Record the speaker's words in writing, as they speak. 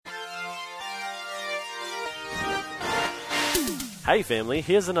Hey family,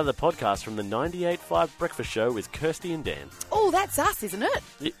 here's another podcast from the 98.5 Breakfast Show with Kirsty and Dan. Oh, that's us, isn't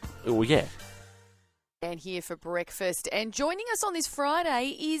it? Yeah. Dan here for breakfast. And joining us on this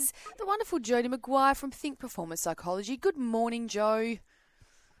Friday is the wonderful Jodii McGuire from Think Performance Psychology. Good morning, Jo.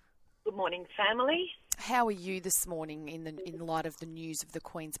 Good morning, family. How are you this morning in light of the news of the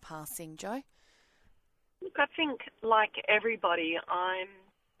Queen's passing, Jo? Look, I think, like everybody,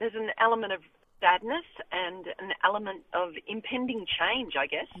 there's an element of sadness and an element of impending change, I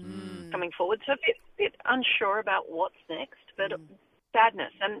guess, coming forward. So a bit unsure about what's next, but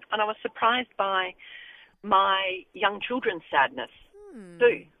sadness. And I was surprised by my young children's sadness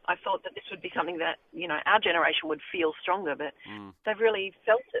too. I thought that this would be something that, our generation would feel stronger, but they've really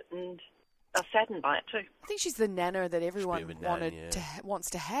felt it and are saddened by it too. I think she's the nana that everyone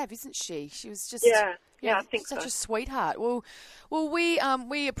wants to have, isn't she? She was just I think such so. a sweetheart. Well,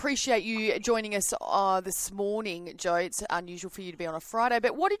 we appreciate you joining us this morning, Jo. It's unusual for you to be on a Friday,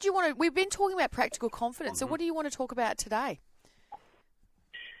 but what did you want to? We've been talking about practical confidence. So, what do you want to talk about today?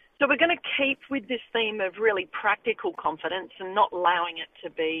 So we're going to keep with this theme of really practical confidence and not allowing it to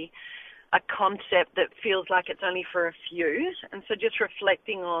be a concept that feels like it's only for a few. And so just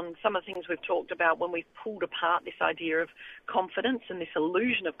reflecting on some of the things we've talked about when we've pulled apart this idea of confidence and this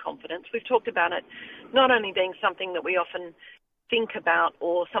illusion of confidence, we've talked about it not only being something that we often think about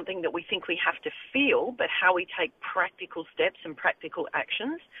or something that we think we have to feel, but how we take practical steps and practical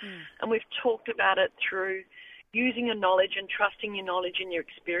actions. And we've talked about it through using your knowledge and trusting your knowledge and your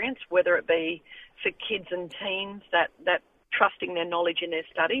experience, whether it be for kids and teens, that trusting their knowledge in their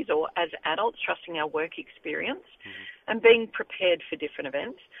studies, or as adults, trusting our work experience and being prepared for different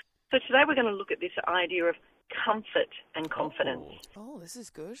events. So today we're going to look at this idea of comfort and confidence. Oh, this is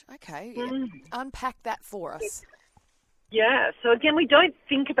good. Okay. Unpack that for us. Yeah. So again, we don't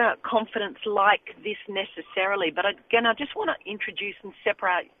think about confidence like this necessarily, but again, I just want to introduce and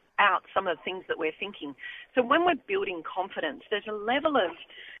separate out some of the things that we're thinking. So when we're building confidence, there's a level of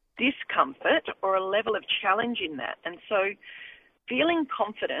discomfort or a level of challenge in that. And so feeling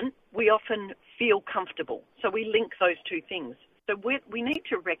confident, we often feel comfortable. So we link those two things. So we need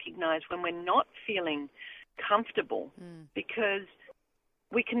to recognize when we're not feeling comfortable, because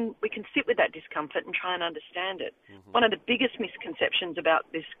we can sit with that discomfort and try and understand it. One of the biggest misconceptions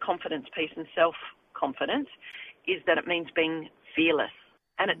about this confidence piece and self-confidence is that it means being fearless.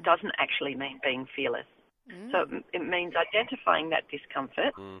 And it doesn't actually mean being fearless. So it means identifying that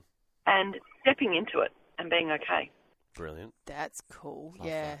discomfort and stepping into it and being okay. Brilliant. That's cool.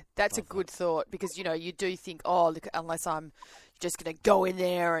 That's a good thought, because, you do think, look, unless I'm just going to go in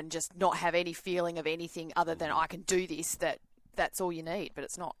there and just not have any feeling of anything other than I can do this, that's all you need, but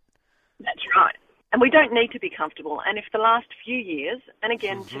it's not. That's right. And we don't need to be comfortable. And if the last few years, and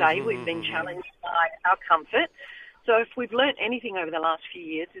again today, we've been challenged by our comfort. So if we've learnt anything over the last few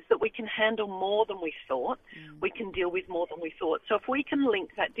years, is that we can handle more than we thought. We can deal with more than we thought. So if we can link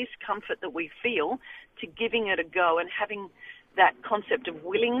that discomfort that we feel to giving it a go and having that concept of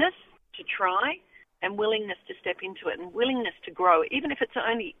willingness to try and willingness to step into it and willingness to grow, even if it's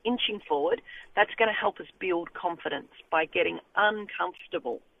only inching forward, that's going to help us build confidence by getting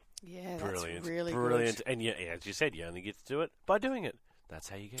uncomfortable. Yeah, that's Brilliant. really Brilliant. good. And as you said, you only get to do it by doing it. That's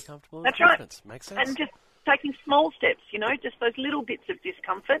how you get comfortable That's with confidence. right. Makes sense. And just taking small steps, just those little bits of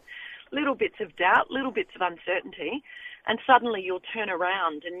discomfort, little bits of doubt, little bits of uncertainty, and suddenly you'll turn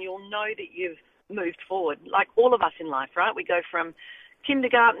around and you'll know that you've moved forward. Like all of us in life, right? We go from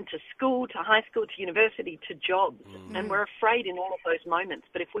kindergarten to school to high school to university to jobs, and we're afraid in all of those moments.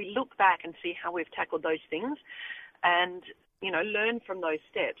 But if we look back and see how we've tackled those things and learn from those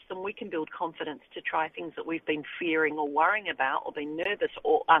steps, then we can build confidence to try things that we've been fearing or worrying about or been nervous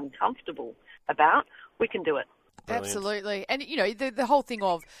or uncomfortable about. We can do it. Brilliant. Absolutely. And, the whole thing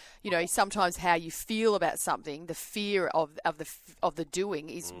of, sometimes how you feel about something, the fear of the doing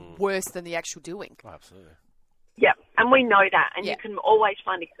is worse than the actual doing. Oh, absolutely. Yeah, and we know that, and you can always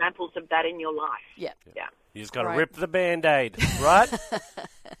find examples of that in your life. Yeah. You just got to rip the Band-Aid, right?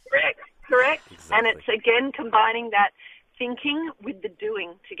 Correct. Exactly. And it's, again, combining that thinking with the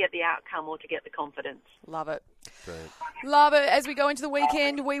doing to get the outcome or to get the confidence. Love it. Brilliant. Love it. As we go into the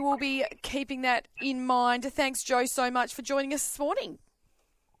weekend, we will be keeping that in mind. Thanks, Jo, so much for joining us this morning.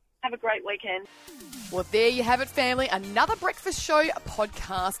 Have a great weekend. Well, there you have it, family. Another Breakfast Show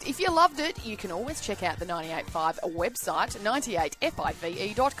podcast. If you loved it, you can always check out the 98.5 website,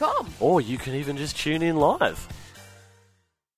 98five.com. Or you can even just tune in live.